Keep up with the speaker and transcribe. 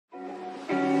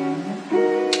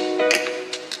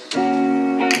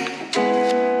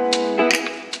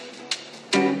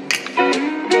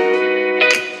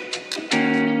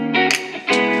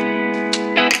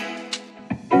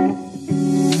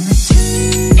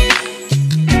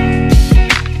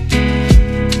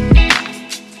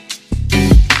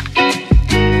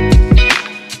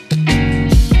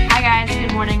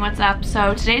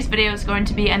So today's video is going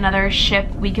to be another ship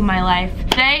week in my life.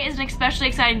 Today is an especially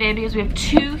exciting day because we have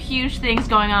two huge things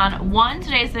going on. One,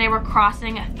 today's the day we're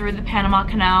crossing through the Panama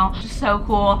Canal, which is so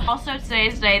cool. Also,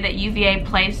 today's the day that UVA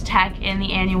plays Tech in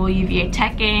the annual UVA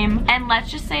Tech game. And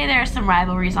let's just say there are some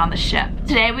rivalries on the ship.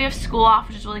 Today we have school off,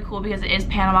 which is really cool because it is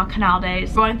Panama Canal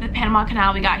days. Going through the Panama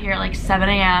Canal, we got here at like 7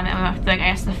 a.m. and we went through, like,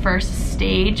 I guess the first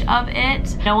stage of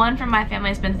it. No one from my family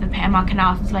has been through the Panama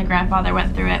Canal since my grandfather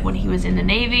went through it when he was in the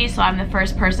Navy, so I'm the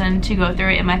first person to go through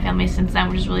it in my family since then,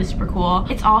 which is really super cool.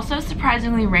 It's also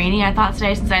surprisingly rainy. I thought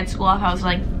today, since I had school off, I was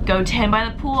like go tan by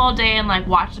the pool all day and like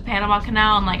watch the Panama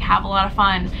Canal and like have a lot of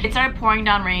fun. It started pouring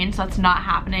down rain, so that's not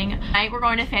happening. Tonight we're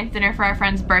going to fancy dinner for our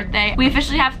friend's birthday. We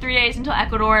officially have 3 days until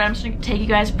Ecuador, and I'm just gonna take you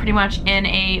guys pretty much in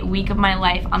a week of my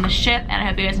life on the ship, and I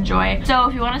hope you guys enjoy. So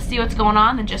if you want to see what's going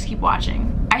on, then just keep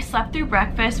watching. I slept through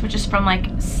breakfast, which is from like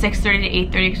 6:30 to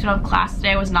 8:30 because we don't have class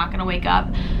today. I was not gonna wake up.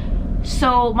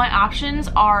 So my options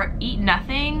are eat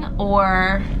nothing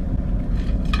or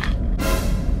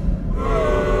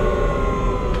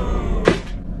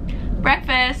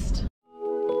breakfast.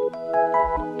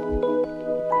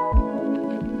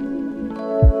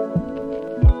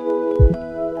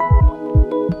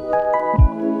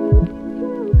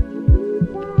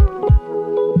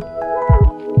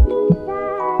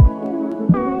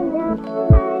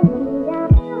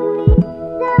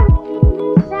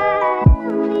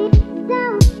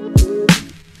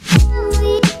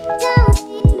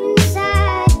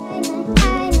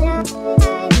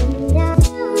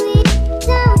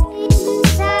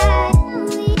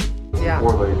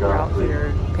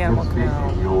 Panama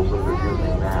Canal,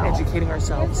 educating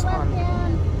ourselves on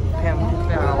Panama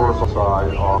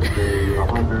Canal.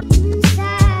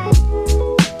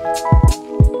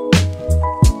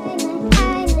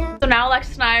 So now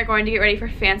Alexis and I are going to get ready for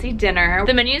fancy dinner.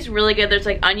 The menu is really good. There's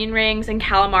like onion rings and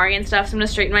calamari and stuff, so I'm gonna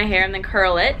straighten my hair and then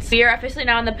curl it. We are officially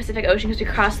now in the Pacific Ocean because we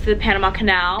crossed through the Panama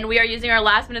Canal, and we are using our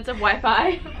last minutes of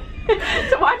Wi-Fi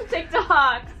to watch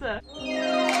TikToks.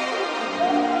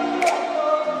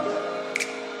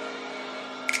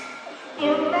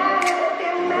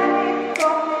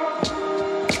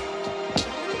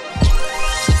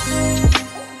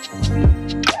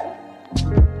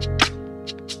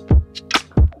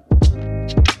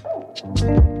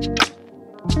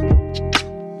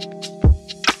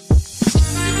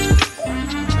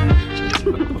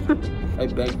 I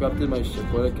bankrupted my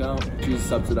shipboard account. She's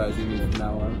subsidizing me from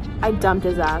now on. I dumped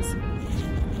his ass.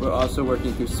 We're also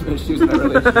working through some issues in our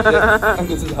relationship, and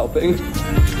this is helping.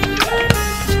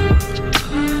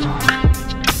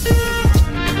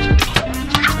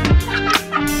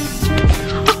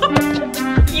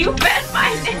 You bent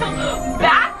my nail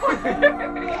backwards.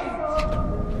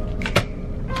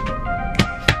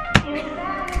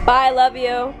 Bye, love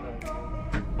you.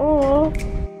 Oh.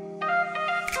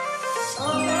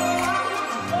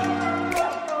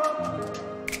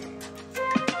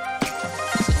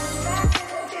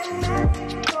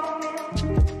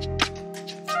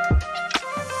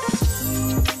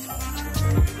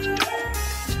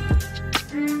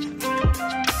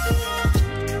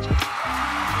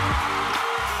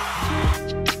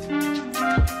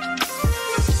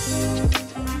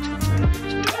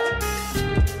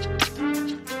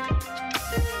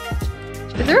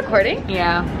 Is it recording?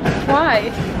 Yeah. Why?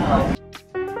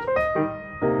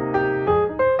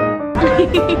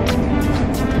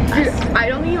 Dude, I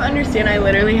don't think you understand. I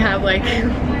literally have like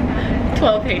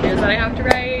 12 pages that I have to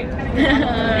write.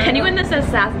 Anyone that says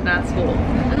sass is not school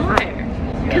is a liar.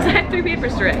 Because I have 3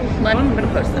 papers to write. I'm gonna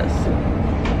post this.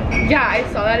 Yeah, I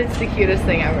saw that. It's the cutest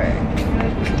thing ever.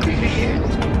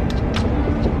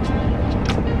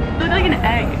 I look like an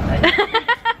egg.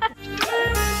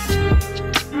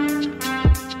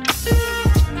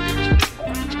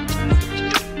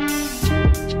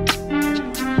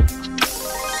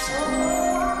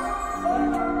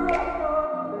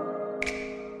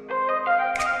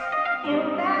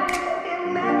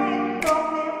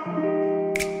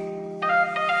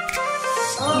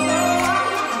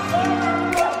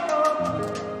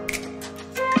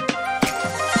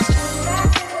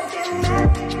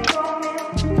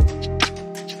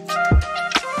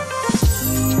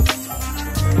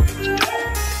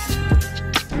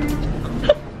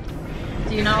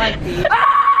 Do you not like these?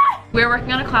 We're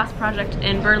working on a class project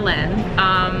in Berlin.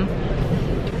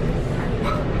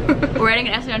 We're writing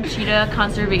an essay on cheetah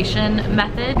conservation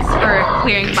methods for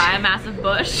clearing biomass of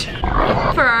bush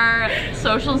for our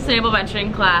social and sustainable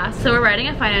venturing class. So we're writing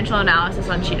a financial analysis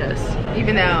on cheetahs.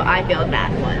 Even though I failed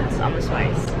math once, almost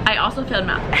twice. I also failed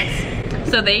math once.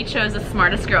 So they chose the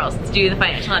smartest girls to do the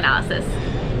financial analysis.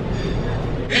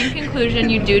 In conclusion,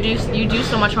 you do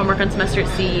so much homework on semester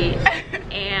C.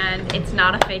 and it's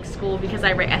not a fake school because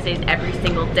I write essays every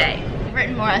single day. I've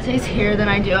written more essays here than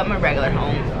I do at my regular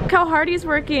home. Look how hard he's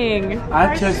working.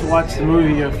 I just watched a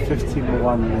movie of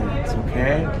 51 minutes,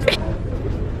 okay?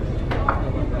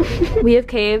 We have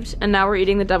caved and now we're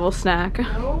eating the devil's snack.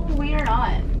 No, we are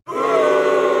not.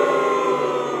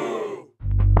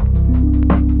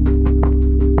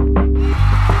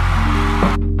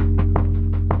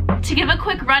 To give a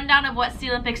quick rundown of what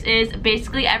Sea Olympics is,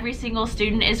 basically every single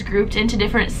student is grouped into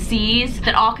different C's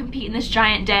that all compete in this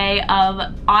giant day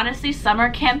of, honestly, summer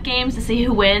camp games to see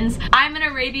who wins. I'm in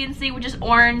Arabian Sea, which is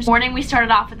orange. Morning we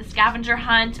started off with a scavenger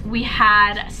hunt. We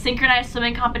had synchronized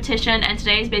swimming competition, and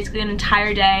today is basically an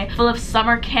entire day full of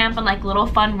summer camp and like little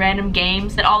fun random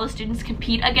games that all the students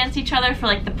compete against each other for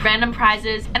like the random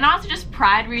prizes, and also just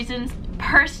pride reasons.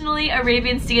 Personally,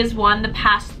 Arabian Sea has won the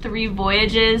past 3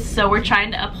 voyages, so we're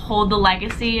trying to uphold the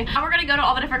legacy. Now we're gonna go to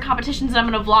all the different competitions and I'm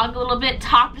gonna vlog a little bit,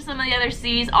 talk to some of the other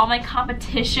Seas, all my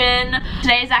competition.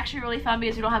 Today is actually really fun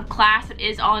because we don't have class. It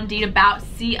is all indeed about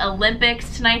Sea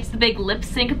Olympics. Tonight's the big lip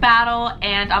sync battle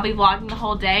and I'll be vlogging the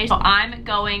whole day. So I'm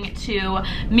going to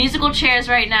musical chairs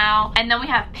right now, and then we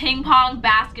have ping pong,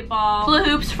 basketball, hula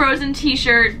hoops, frozen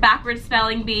t-shirt, backwards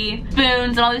spelling bee,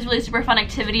 spoons, and all these really super fun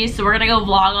activities. So we're gonna go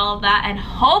vlog all of that and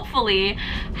hopefully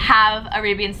have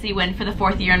Arabian Sea win for the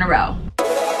 4th year in a row.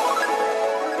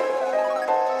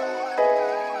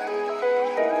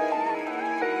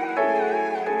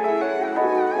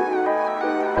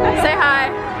 Say hi.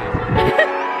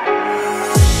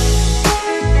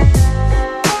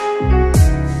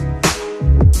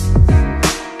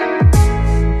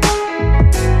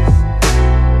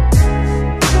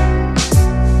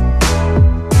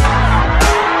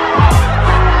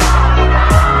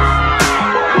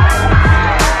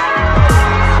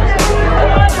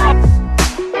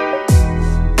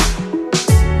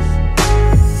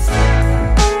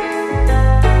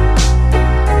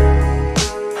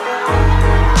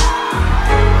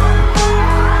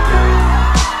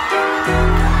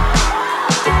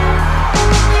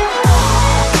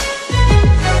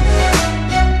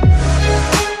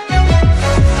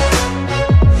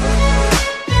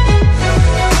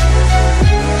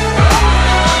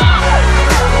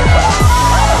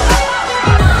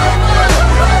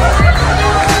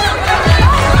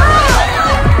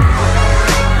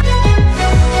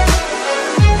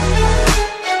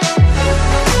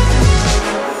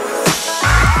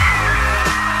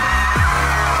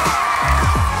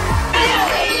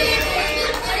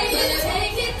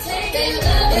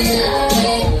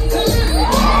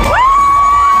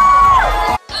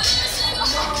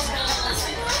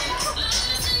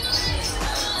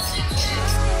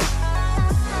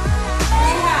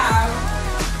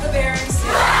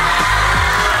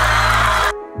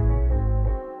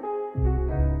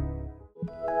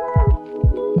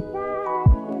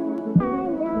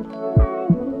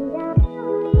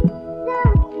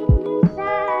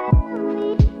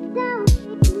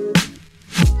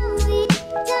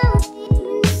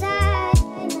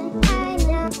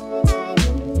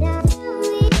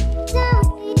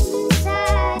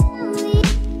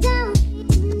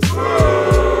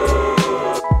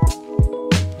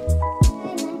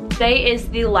 Today is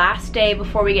the last day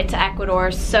before we get to Ecuador,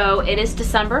 so it is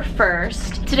December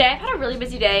 1st. Today I've had a really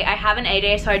busy day. I have an A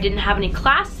day, so I didn't have any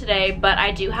class today, but I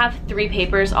do have 3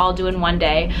 papers all due in one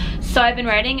day. So I've been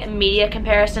writing media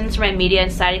comparisons for my media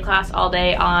and society class all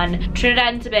day on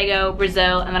Trinidad and Tobago,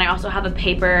 Brazil, and then I also have a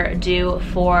paper due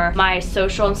for my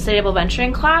social and sustainable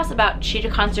venturing class about cheetah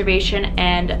conservation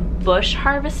and bush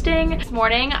harvesting. This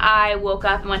morning I woke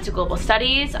up and went to global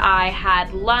studies. I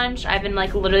had lunch. I've been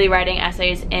like literally writing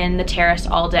essays in the terrace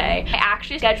all day. I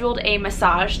actually scheduled a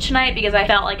massage tonight because I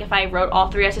felt like if I wrote all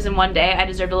 3 essays in one day, I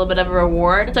deserved a little bit of a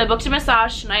reward. So I booked a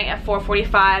massage tonight at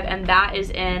 4:45 and that is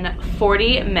in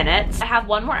 40 minutes. I have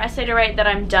one more essay to write that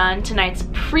I'm done. Tonight's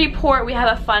pre-port. We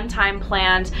have a fun time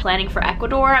planned. Planning for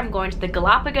Ecuador. I'm going to the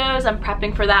Galapagos. I'm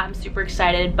prepping for that. I'm super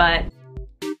excited, but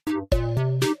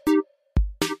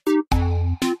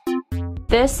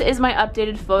this is my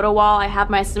updated photo wall. I have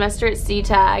my semester at sea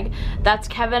tag. That's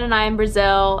Kevin and I in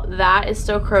Brazil. That is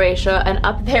still Croatia. And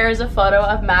up there is a photo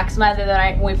of Max and I the other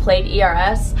night when we played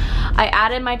ERS. I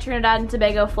added my Trinidad and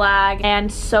Tobago flag, and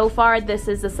so far this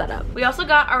is the setup. We also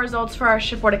got our results for our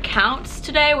shipboard accounts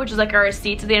today, which is like our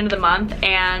receipts at the end of the month.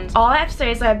 And all I have to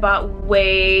say is I bought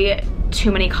way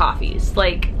too many coffees.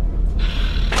 Like,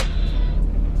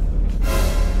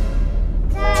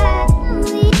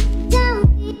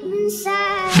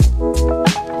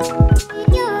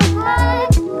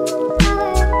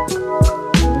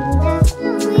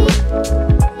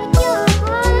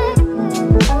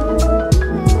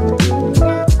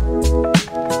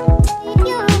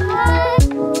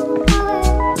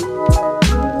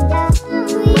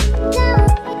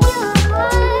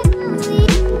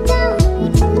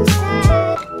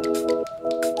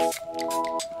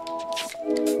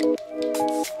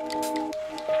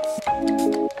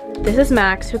 is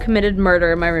Max, who committed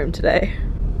murder in my room today.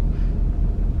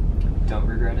 Don't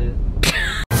regret it.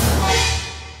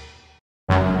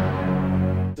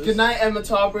 Good night,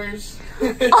 emmatoppers.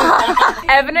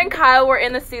 Evan and Kyle were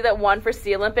in the sea that won for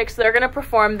Sea Olympics, so they're gonna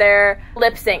perform their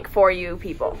lip sync for you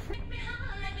people.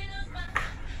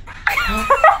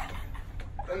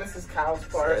 And this is Kyle's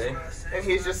part. And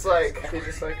he's just like,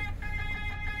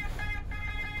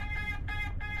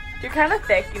 You're kind of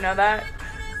thick, you know that?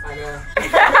 I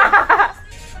know.